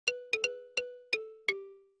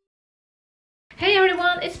Hey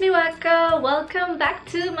everyone, it's Miwako. Welcome back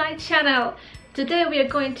to my channel. Today we are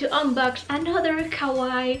going to unbox another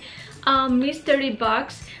Kawaii mystery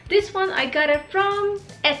box. This one I got it from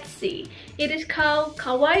Etsy. It is called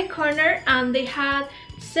Kawaii Corner and they had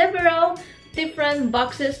several different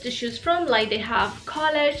boxes to choose from. Like they have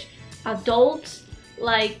college, adults,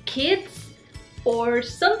 like kids or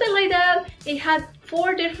something like that. It had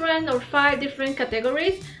 4 different or 5 different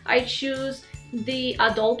categories. I choose the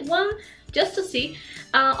adult one just to see.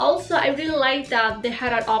 Also, I really like that they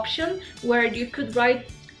had an option where you could write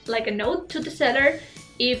like a note to the seller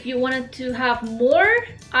if you wanted to have more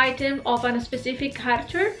item of a specific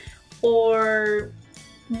character or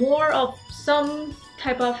more of some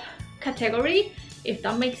type of category, if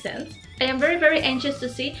that makes sense. I am very anxious to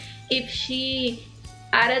see if she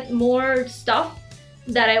added more stuff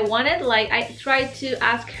that I wanted. Like I tried to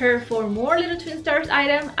ask her for more Little Twin Stars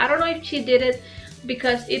item. I don't know if she did it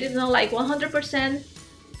because it is not like 100%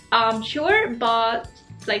 sure, but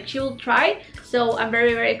like she will try. So I'm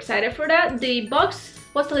very excited for that. The box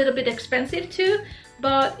was a little bit expensive too,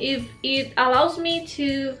 but if it allows me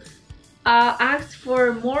to ask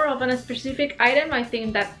for more of a specific item, I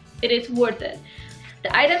think that it is worth it.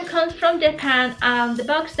 The item comes from Japan and the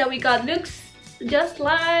box that we got looks just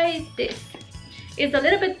like this. It's a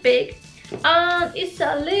little bit big and it's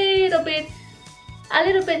a little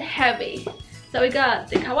bit heavy. So we got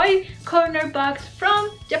the Kawaii Corner box from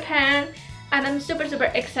Japan and I'm super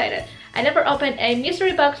excited. I never opened a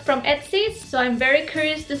mystery box from Etsy, so I'm very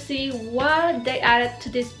curious to see what they added to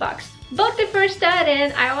this box. But before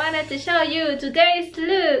starting, I wanted to show you today's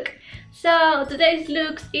look. So today's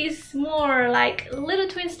look is more like Little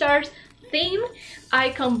Twin Stars theme.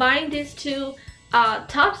 I combined these two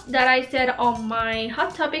tops that I said on my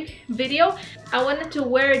Hot Topic video. I wanted to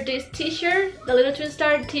wear this t-shirt, the Little Twin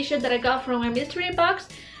Star t-shirt that I got from my mystery box,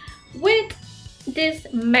 with this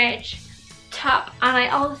mesh top, and I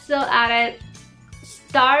also added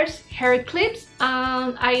stars hair clips.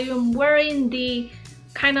 I am wearing the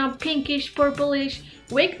kind of pinkish purplish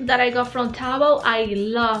wig that I got from Tabo. I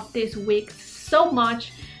love this wig so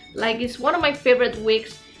much. Like it's one of my favorite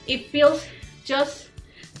wigs. It feels just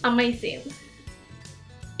amazing.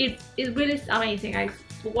 It really is amazing. It's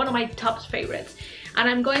one of my top favorites, and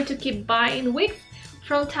I'm going to keep buying wigs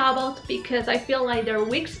from Talbot because I feel like their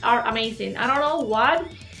wigs are amazing. I don't know what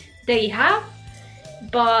they have,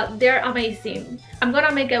 but they're amazing. I'm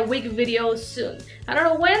gonna make a wig video soon. I don't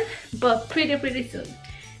know when, but pretty soon.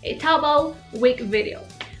 A Talbot wig video.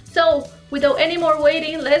 So without any more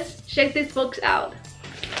waiting, let's check this box out.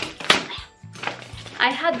 I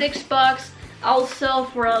had this box also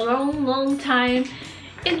for a long time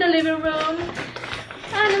in the living room,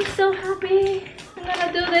 and I'm so happy I'm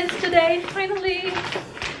gonna do this today finally,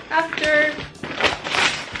 after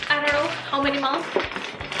I don't know how many months.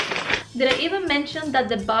 Did I even mention that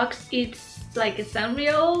the box is like a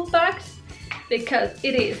Sanrio box? Because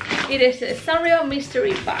it is a Sanrio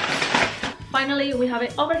mystery box. Finally we have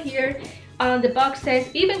it over here. The box says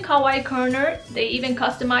even Kawaii Corner. They even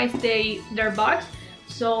customized their box,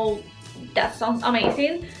 so that sounds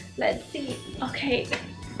amazing. Let's see. Okay,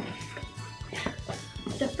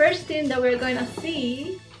 the first thing that we're going to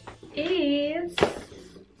see is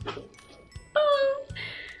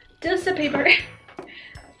just a paper.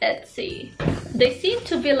 Let's see. They seem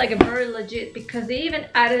to be like a very legit because they even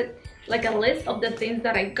added like a list of the things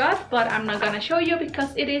that I got, but I'm not gonna show you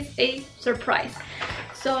because it is a surprise.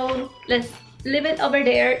 So let's leave it over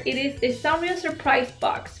there. It is a Sanrio surprise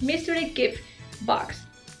box, mystery gift box.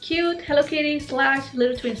 Cute Hello Kitty /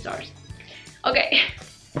 Little Twin Stars. Okay.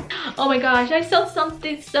 Oh my gosh, I saw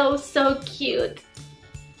something so cute.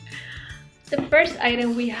 The first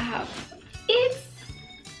item we have is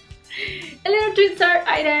a Little Twin Star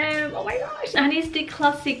item. Oh my gosh, and it's the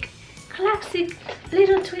classic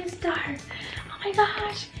Little Twin Star. Oh my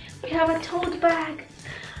gosh, we have a tote bag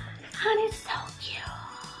and it's so cute.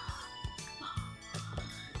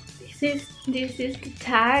 This is the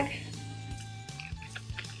tag.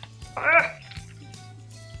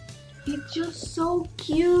 It's just so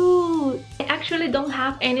cute. I actually don't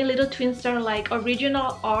have any Little Twin Star like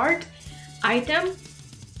original art item,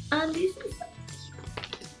 and this is so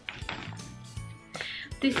cute.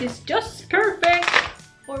 This is just perfect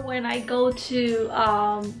for when I go to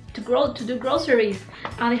do groceries,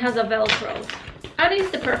 and it has a Velcro and it's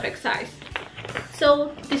the perfect size.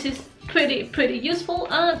 So this is pretty useful,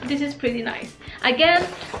 and this is pretty nice. Again,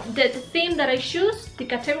 the theme that I choose, the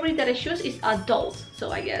category that I choose is adult, so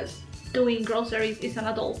I guess doing groceries is an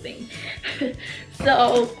adult thing.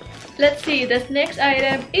 So let's see, this next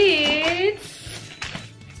item is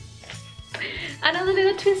another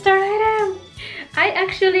Little Twin Star item. I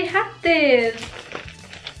actually have this.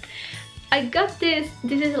 I got this.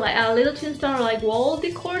 This is like a little twin star like wall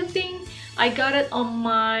decor thing. I got it on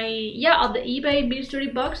my on the eBay mystery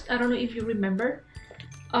box. I don't know if you remember.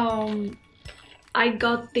 I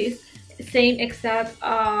got this same exact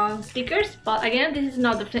stickers, but again, this is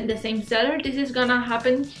not the same seller. This is gonna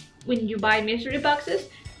happen when you buy mystery boxes.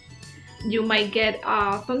 You might get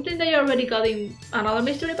something that you already got in another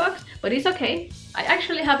mystery box, but it's okay. I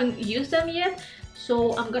actually haven't used them yet,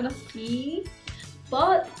 so I'm gonna see.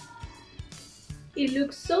 But it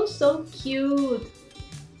looks so cute.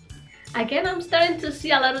 Again, I'm starting to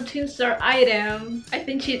see a lot of twin star items. I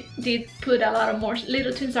think she did put a lot of more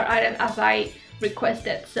little twin star items as I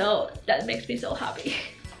requested, so that makes me so happy.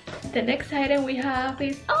 The next item we have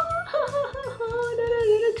is another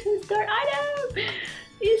little twin star item.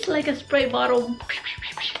 It's like a spray bottle,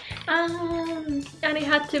 and it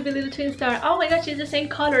had to be little twin star. Oh my gosh, it's the same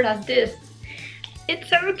color as this. It's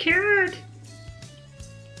so cute.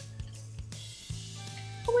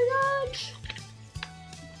 Oh my gosh.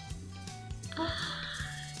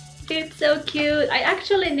 It's so cute. I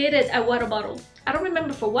actually needed a water bottle. I don't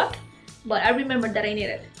remember for what, but I remember that I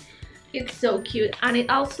needed it. It's so cute, and it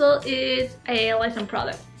also is a licensed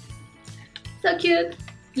product. So cute.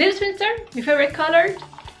 Little twin star, my favorite color.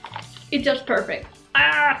 It's just perfect.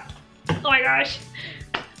 Oh my gosh.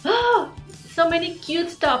 Oh, so many cute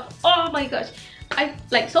stuff. Oh my gosh. I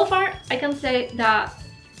like, so far I can say that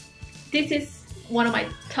this is one of my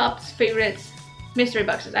top favorites mystery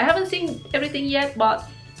boxes. I haven't seen everything yet, but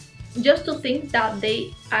just to think that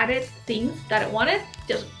they added things that I wanted,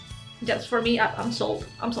 just for me, I'm sold.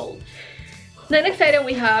 I'm sold. The next item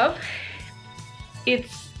we have,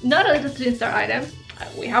 it's not a little twin star item.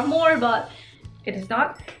 We have more, but it is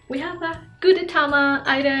not. We have a Gudetama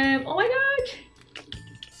item. Oh my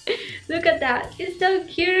gosh. Look at that. It's so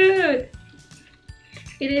cute.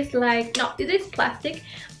 It is like, no, it is plastic.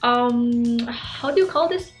 How do you call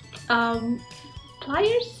this?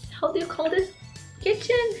 Pliers? How do you call this?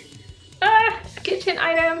 Kitchen? Kitchen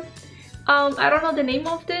item. I don't know the name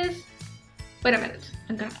of this. Wait a minute.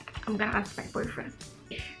 I'm gonna ask my boyfriend.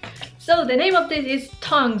 So the name of this is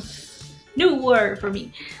tongs. New word for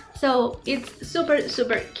me. So it's super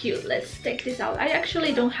cute. Let's take this out. I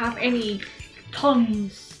actually don't have any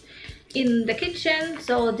tongs in the kitchen,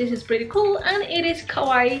 so this is pretty cool, and it is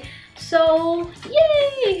kawaii. So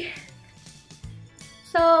yay!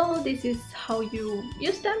 So this is how you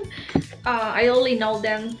use them. I only know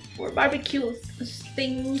them for barbecue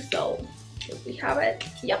things, so here we have it.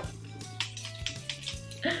 Yep.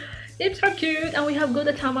 It's so cute, and we have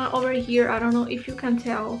Gudetama over here. I don't know if you can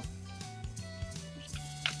tell.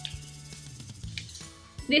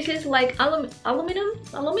 This is like aluminum,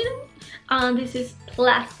 and this is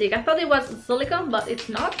plastic. I thought it was silicone, but it's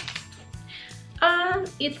not. And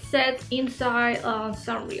it says inside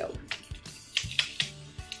Sanrio.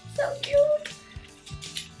 So cute.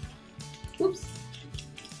 Oops.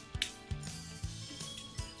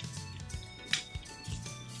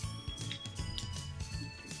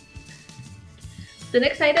 The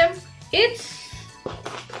next item, it's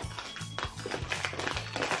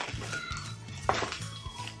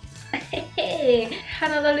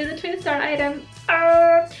another little twin star item.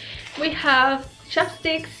 We have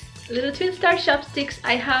chopsticks, little twin star chopsticks.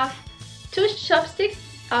 I have two chopsticks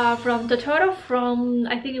from Totoro, from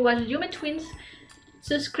I think it was Yume Twins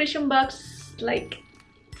subscription box, like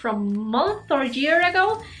from month or year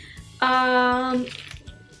ago.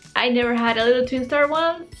 I never had a little twin star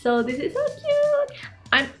one, so this is so cute.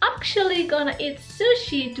 I'm actually gonna eat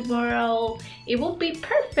sushi tomorrow. It will be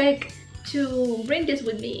perfect to bring this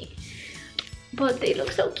with me. But they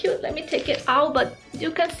look so cute. Let me take it out, but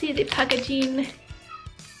you can see the packaging.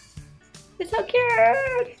 It's so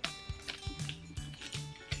cute.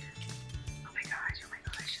 Oh my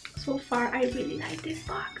gosh. So far, I really like this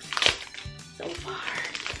box. So far.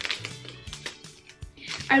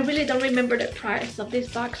 I really don't remember the price of this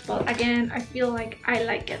box, but again, I feel like I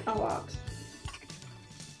like it a lot.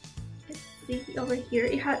 Let's see over here.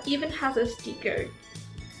 It even has a sticker,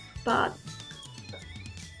 but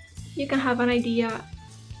you can have an idea.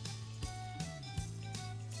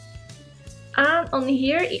 And on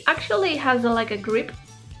here, it actually has like a grip,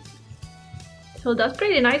 so that's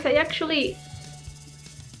pretty nice. I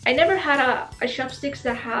never had a chopsticks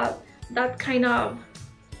that have that kind of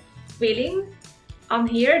feeling on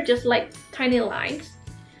here, just like tiny lines.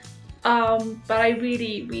 But I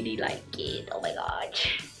really like it. Oh my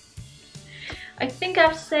gosh. I think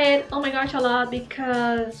I've said oh my gosh a lot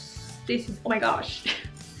because this is oh my gosh.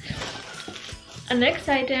 A next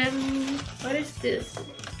item, what is this?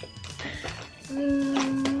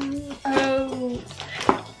 Oh,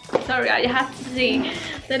 sorry, I have to see.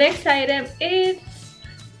 The next item is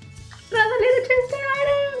another little twin star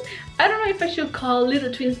item. I don't know if I should call little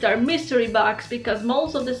twin star mystery box because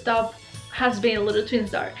most of the stuff has been little twin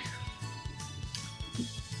star.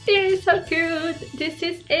 It is so cute. This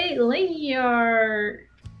is a lanyard,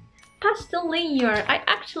 pastel lanyard. I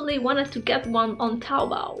actually wanted to get one on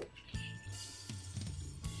Taobao.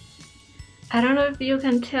 I don't know if you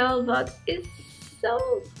can tell, but it's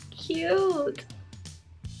so cute.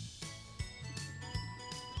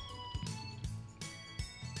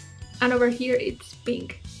 And over here it's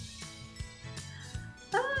pink.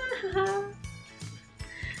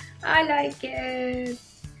 I like it.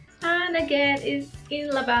 And again, it's in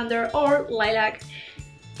lavender or lilac.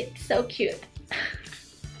 It's so cute.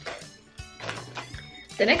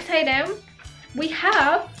 The next item, we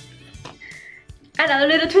have another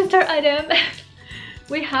little twin star item.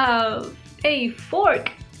 We have a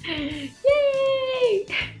fork. Yay!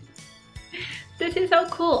 This is so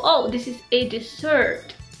cool. Oh, this is a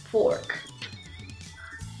dessert fork.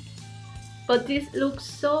 But this looks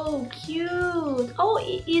so cute. Oh,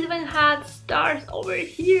 it even had stars over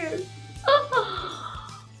here.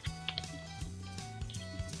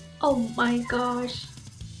 Oh my gosh.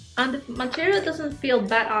 And the material doesn't feel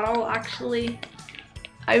bad at all, actually.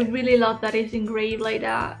 I really love that it's engraved like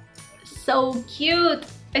that. So cute.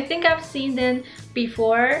 I think I've seen them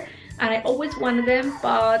before and I always wanted them,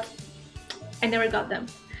 but I never got them.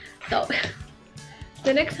 So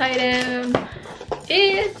the next item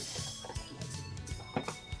is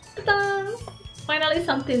finally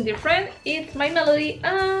something different. It's my Melody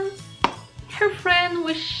and her friend,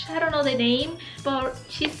 which I don't know the name, but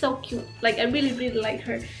she's so cute. Like, I really like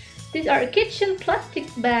her. These are kitchen plastic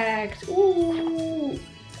bags. Ooh,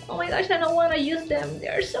 oh my gosh, I don't want to use them.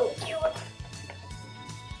 They're so cute.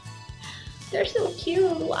 They're so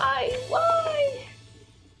cute. Why?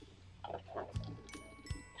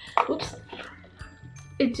 Oops.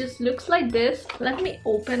 It just looks like this. Let me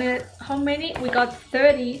open it. How many? We got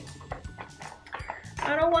 30.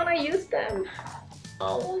 I don't want to use them.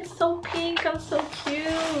 Oh, it's so pink and so cute.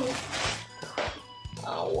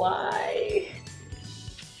 Oh, why?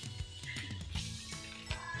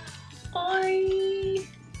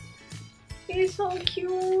 It's so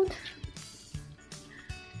cute.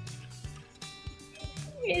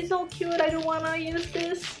 It's so cute. I don't want to use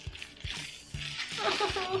this.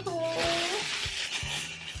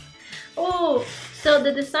 Oh, so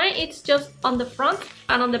the design is just on the front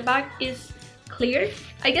and on the back is clear.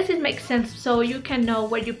 I guess it makes sense so you can know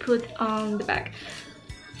where you put on the back.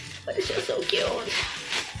 But it's just so cute.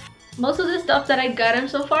 Most of the stuff that I gotten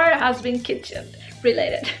so far has been kitchen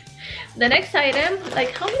related. The next item,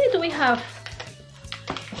 like, how many do we have?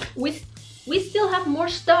 We still have more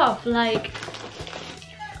stuff, like,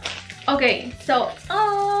 okay, so,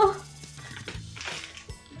 oh,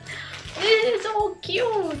 this is so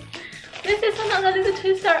cute. This is another little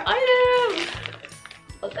twin star item.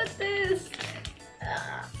 Look at this.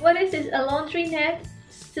 What is this? A laundry net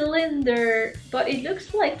cylinder, but it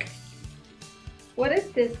looks like, what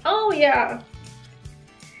is this? Oh yeah,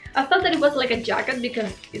 I thought that it was like a jacket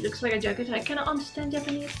because it looks like a jacket. I cannot understand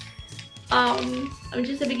Japanese. I'm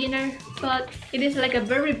just a beginner, but it is like a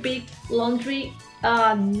very big laundry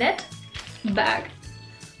net bag.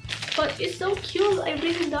 But it's so cute. I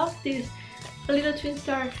really love this little twin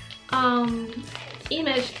star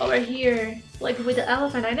image over here, like with the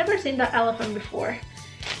elephant. I never seen that elephant before.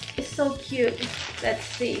 It's so cute. Let's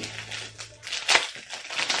see.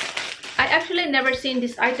 I actually never seen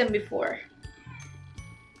this item before.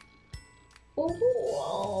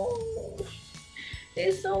 Oh,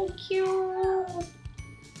 it's so cute.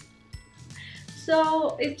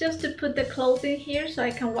 So it's just to put the clothes in here so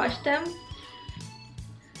I can wash them.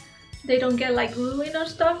 They don't get like ruined or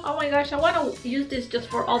stuff. Oh my gosh, I want to use this just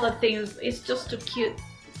for other things. It's just too cute.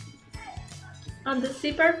 And the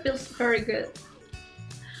zipper feels very good.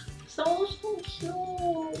 So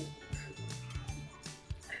cute.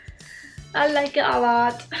 I like it a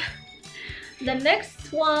lot. The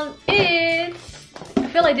next one is, I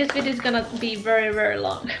feel like this video is gonna be very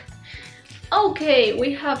long. Okay,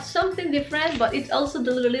 we have something different, but it's also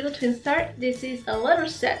the little twin star. This is a letter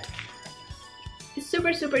set. It's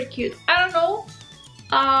super cute. I don't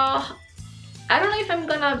know if I'm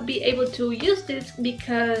gonna be able to use this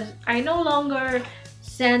because I no longer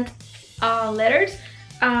send letters.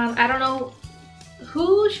 I don't know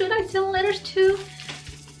who should I send letters to.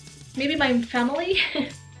 Maybe my family.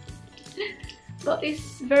 But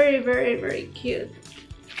it's very cute.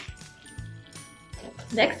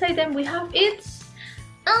 Next item we have, it's,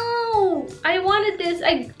 oh, I wanted this.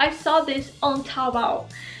 I saw this on Taobao.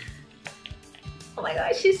 Oh my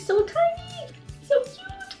gosh, she's so tiny, so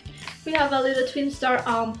cute. We have a little twin star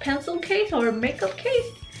pencil case or makeup case,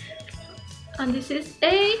 and this is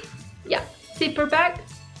a zipper bag.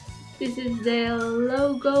 This is the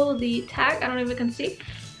logo, the tag. I don't know if you can see,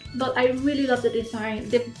 but I really love the design.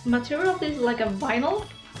 The material of this is like a vinyl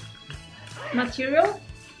material.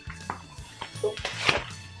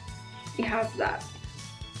 It has that.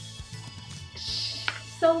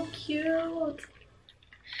 So cute.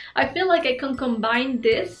 I feel like I can combine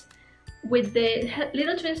this with the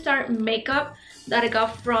little twin star makeup that I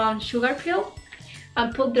got from Sugar Pill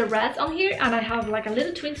and put the reds on here, and I have like a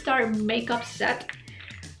little twin star makeup set.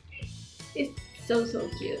 It's so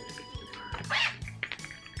cute.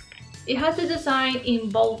 It has the design in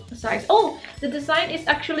both sides. Oh, the design is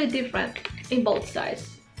actually different in both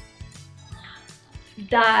sides.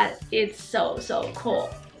 That is so cool.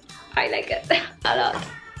 I like it a lot.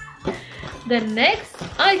 The next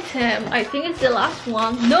item, I think it's the last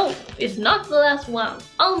one. No, it's not the last one.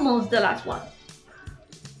 Almost the last one.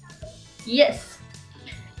 Yes,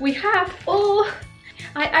 we have, oh,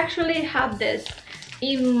 I actually have this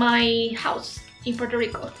in my house in Puerto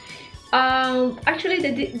Rico. Actually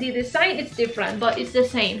the design is different, but it's the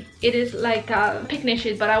same. It is like a picnic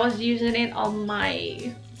sheet, but I was using it on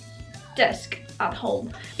my desk at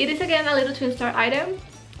home. It is again a little twin star item,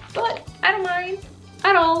 but I don't mind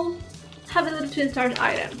at all. Have a little twin star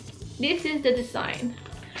item. This is the design.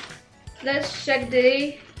 Let's check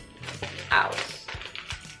the out.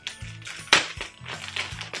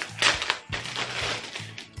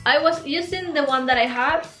 I was using the one that I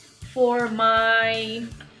had for my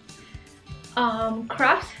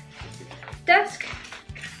craft desk.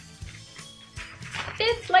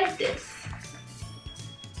 It's like this.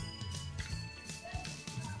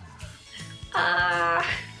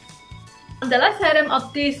 The last item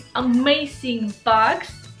of this amazing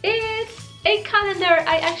box is a calendar.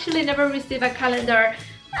 I actually never received a calendar.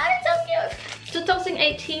 That is so cute.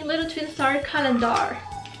 2018 little twin star calendar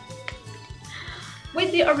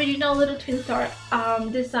with the original little twin star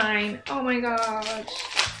design. Oh my gosh.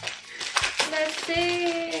 Let's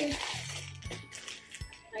see.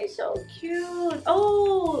 It's so cute.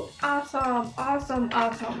 Oh, awesome.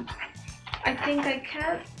 I think I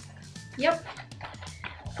can. Yep.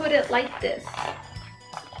 Put it like this.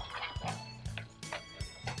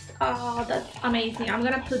 Oh, that's amazing. I'm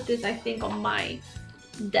gonna put this, I think, on my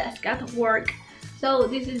desk at work. So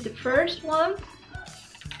this is the first one.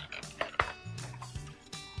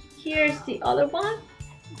 Here's the other one.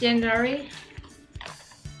 January.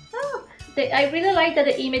 Oh, I really like that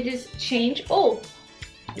the images change. Oh,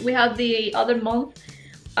 we have the other month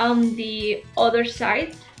on the other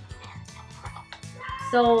side.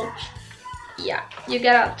 So yeah, you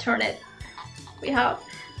gotta turn it. We have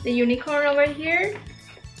the unicorn over here.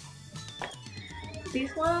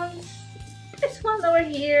 This one over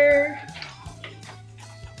here.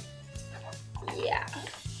 Yeah,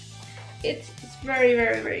 it's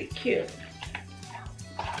very cute.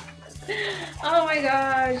 Oh my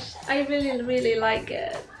gosh, I really like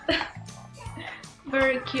it.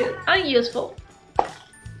 Very cute and useful.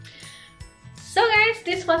 So guys,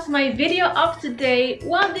 this was my video of today.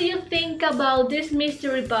 What do you think about this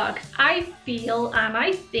mystery box? I feel and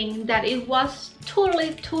I think that it was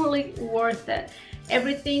totally worth it.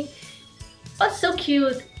 Everything was so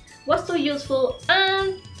cute, was so useful,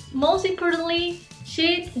 and most importantly,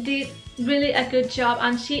 she did really a good job,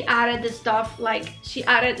 and she added the stuff, like she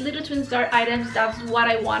added little twin star items. That's what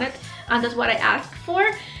I wanted and that's what I asked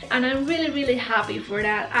for, and I'm really happy for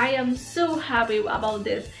that. I am so happy about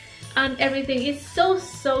this, and everything is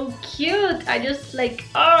so cute. I just like,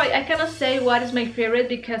 oh, I cannot say what is my favorite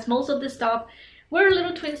because most of the stuff were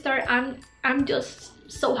little twin star, and I'm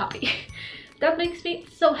just so happy. That makes me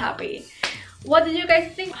so happy. What did you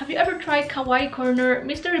guys think? Have you ever tried Kawaii Corner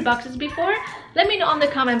mystery boxes before? Let me know on the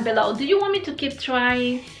comment below. Do you want me to keep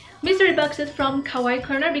trying mystery boxes from Kawaii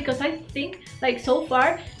Corner? Because I think, like, so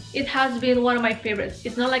far it has been one of my favorites.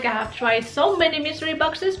 It's not like I have tried so many mystery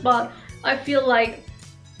boxes, but I feel like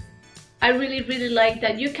I really like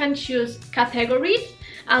that you can choose categories.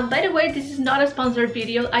 And by the way, this is not a sponsored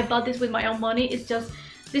video. I bought this with my own money. It's just,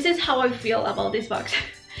 this is how I feel about this box.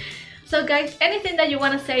 So guys, anything that you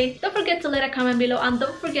want to say, don't forget to let a comment below, and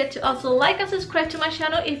don't forget to also like and subscribe to my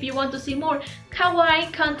channel if you want to see more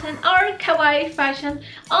kawaii content or kawaii fashion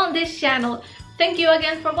on this channel. Thank you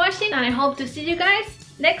again for watching, and I hope to see you guys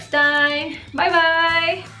next time. Bye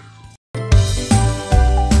bye!